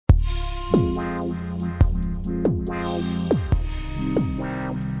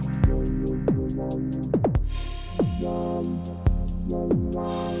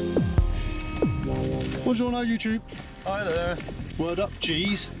Buongiorno YouTube. Hi there. Word up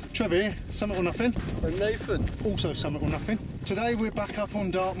G's. Trevor here, Summit or Nothing. And Nathan. Also Summit or Nothing. Today we're back up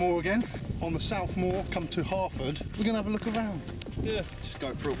on Dartmoor again, on the South Moor, come to Harford. We're going to have a look around. Yeah, just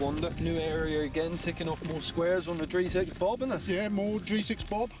go for a wander. New area again, ticking off more squares on the Dreesix Bob and us. Yeah, more Dreesix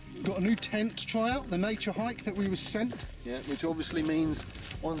Bob. Got a new tent to try out, the nature hike that we was sent. Yeah, which obviously means,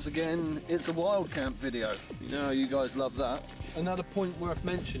 once again, it's a wild camp video. You know how you guys love that. Another point worth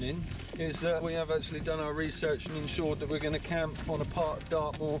mentioning is that we have actually done our research and ensured that we're going to camp on a part of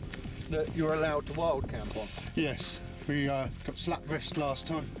Dartmoor that you're allowed to wild camp on. Yes, we got slap wrist last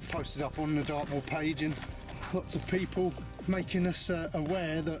time, posted up on the Dartmoor page, and lots of people making us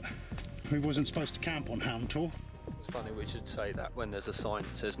aware that we wasn't supposed to camp on Ham Tor. It's funny we should say that when there's a sign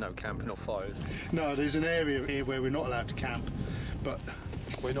that says no camping or fires. No, there's an area here where we're not allowed to camp, but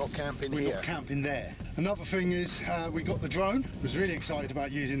we're not camping here. We're not camping there. Another thing is we got the drone. Was really excited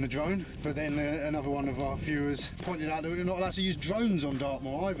about using the drone, but then another one of our viewers pointed out that we're not allowed to use drones on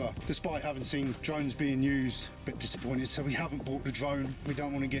Dartmoor either, despite having seen drones being used. A bit disappointed, so we haven't bought the drone. We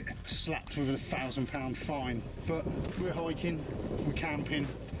don't want to get slapped with a £1,000 fine, but we're hiking, we're camping.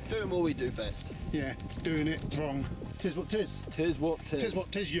 Doing what we do best. Yeah, doing it wrong. Tis what tis. Tis what tis. Tis what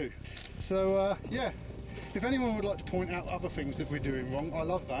tis you. So yeah, if anyone would like to point out other things that we're doing wrong, I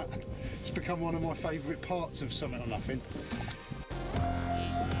love that. It's become one of my favourite parts of Summit or Nothing.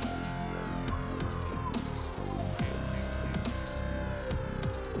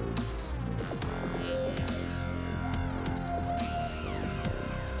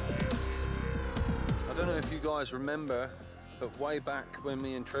 I don't know if you guys remember, but way back when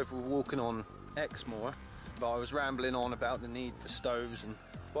me and Trevor were walking on Exmoor, I was rambling on about the need for stoves, and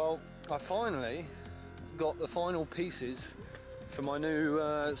well, I finally got the final pieces for my new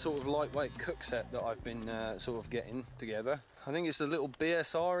sort of lightweight cook set that I've been sort of getting together. I think it's a little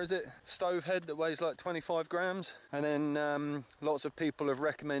BSR, is it? Stove head that weighs like 25 grams. And then lots of people have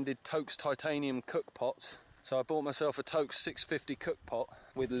recommended Toke's titanium cook pots. So I bought myself a Toke's 650 cook pot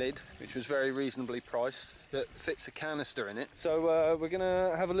with lid, which was very reasonably priced, that fits a canister in it. So we're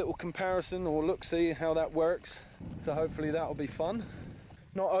gonna have a little comparison or look-see how that works. So hopefully that'll be fun.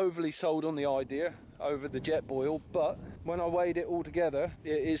 Not overly sold on the idea over the jet boil, but when I weighed it all together,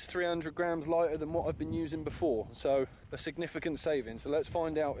 it is 300 grams lighter than what I've been using before. So a significant saving. So let's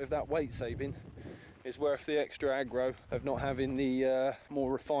find out if that weight saving is worth the extra aggro of not having the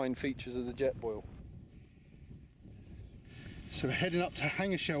more refined features of the jet boil. So we're heading up to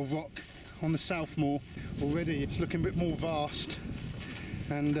Hangershell Rock on the South Moor. Already it's looking a bit more vast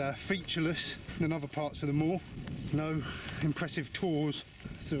and featureless than other parts of the moor. No impressive tors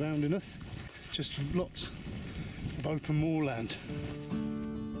surrounding us, just lots of open moorland.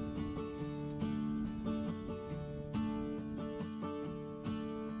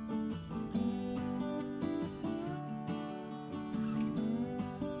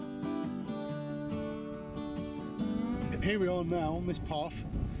 Here we are now on this path.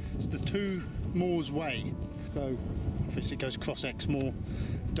 It's the Two Moors Way. So obviously it goes across Exmoor,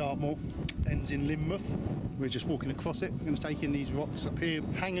 Dartmoor, ends in Lynmouth. We're just walking across it. We're going to take in these rocks up here,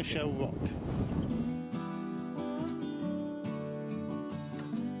 Hangershell Rock.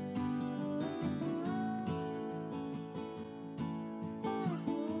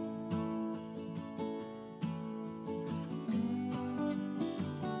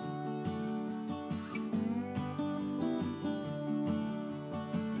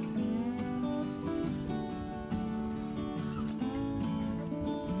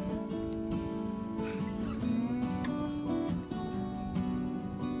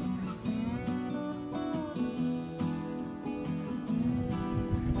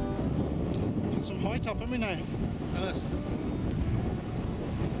 Height up, haven't we now? Yes.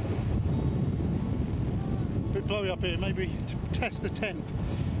 A bit blowy up here, maybe to test the tent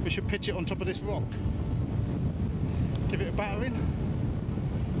we should pitch it on top of this rock. Give it a battering.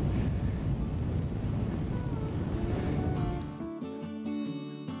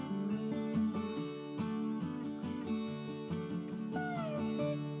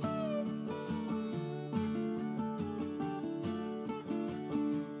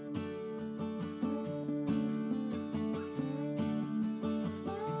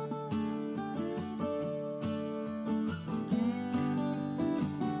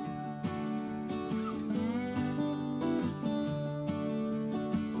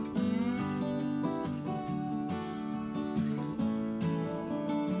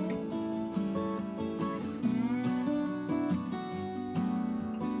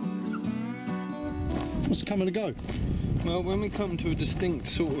 What's come and go? Well, when we come to a distinct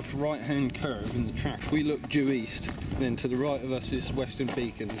sort of right-hand curve in the track, we look due east. Then to the right of us is Western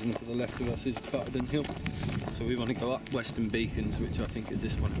Beacons, and to the left of us is Butterden Hill. So we want to go up Western Beacons, which I think is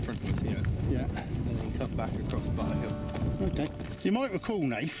this one in front of us here. Yeah. And then cut back across Butter Hill. Okay. You might recall,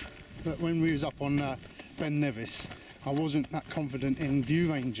 Nath, that when we was up on Ben Nevis, I wasn't that confident in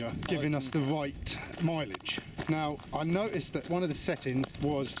View Ranger giving us the right mileage. Now, I noticed that one of the settings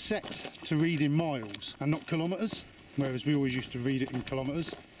was set to read in miles and not kilometres, whereas we always used to read it in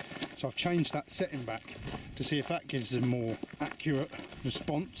kilometres. So I've changed that setting back to see if that gives a more accurate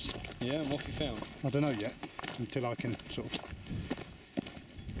response. Yeah, and what have you found? I don't know yet, until I can sort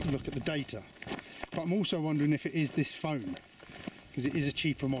of look at the data. But I'm also wondering if it is this phone, because it is a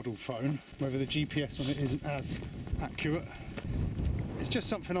cheaper model phone, whether the GPS on it isn't as accurate. It's just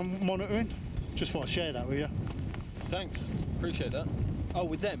something I'm monitoring. Just thought I'd share that with you. Thanks, appreciate that. Oh,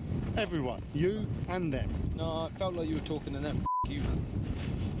 with them? Everyone, you and them. No, I felt like you were talking to them. F you.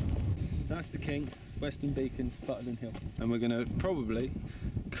 That's the king, Western Beacons, Butterden Hill. And we're going to probably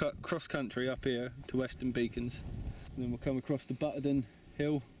cut cross country up here to Western Beacons. And then we'll come across to Butterden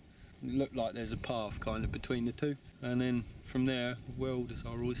Hill. It looked like there's a path kind of between the two. And then from there, the world is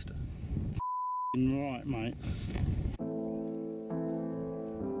our oyster. Right, mate.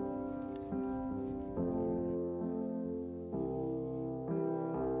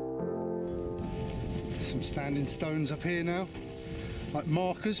 Some standing stones up here now, like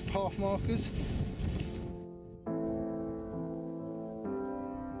markers, path markers.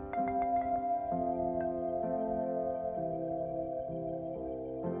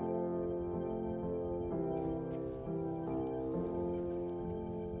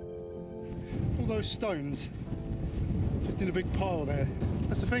 All those stones just in a big pile there.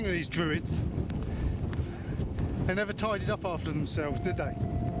 That's the thing with these druids. They never tidied up after themselves, did they?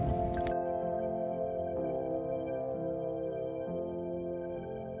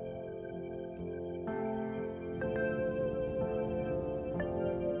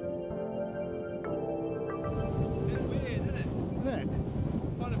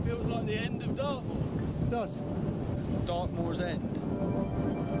 Kind of feels like the end of Dartmoor. It does. Dartmoor's end.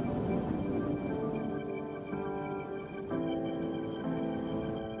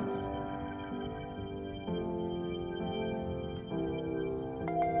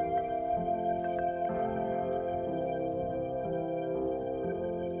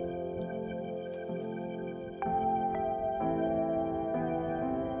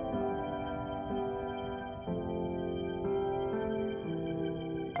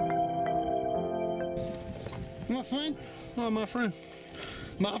 My friend? Oh, my friend.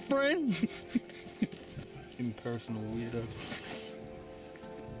 My friend! Impersonal weirdo.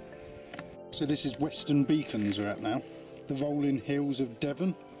 So this is Western Beacons we're at now. The rolling hills of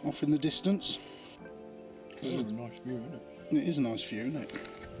Devon off in the distance. This is a nice view, isn't it? It is a nice view, isn't it?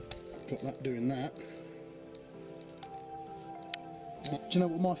 Got that doing that. Do you know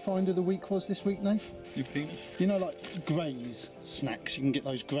what my find of the week was this week, Nath? Your penis? You know, like Graze snacks. You can get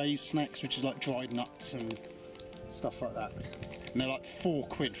those Graze snacks, which is like dried nuts and stuff like that. And they're like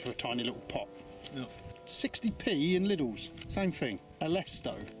 £4 for a tiny little pot. Yeah. 60p in Lidl's. Same thing. A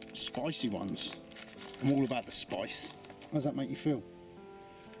Lesto. Spicy ones. I'm all about the spice. How does that make you feel?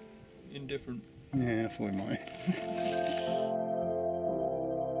 Indifferent. Yeah, I thought it might.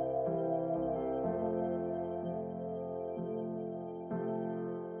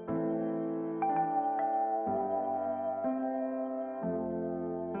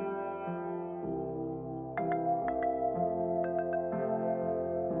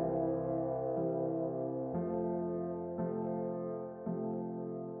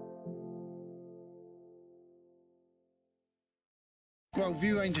 Well,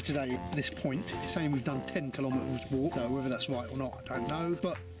 View Ranger today at this point is saying we've done 10 kilometres walk, so whether that's right or not, I don't know,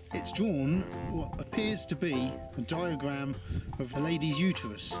 but it's drawn what appears to be a diagram of a lady's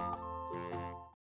uterus.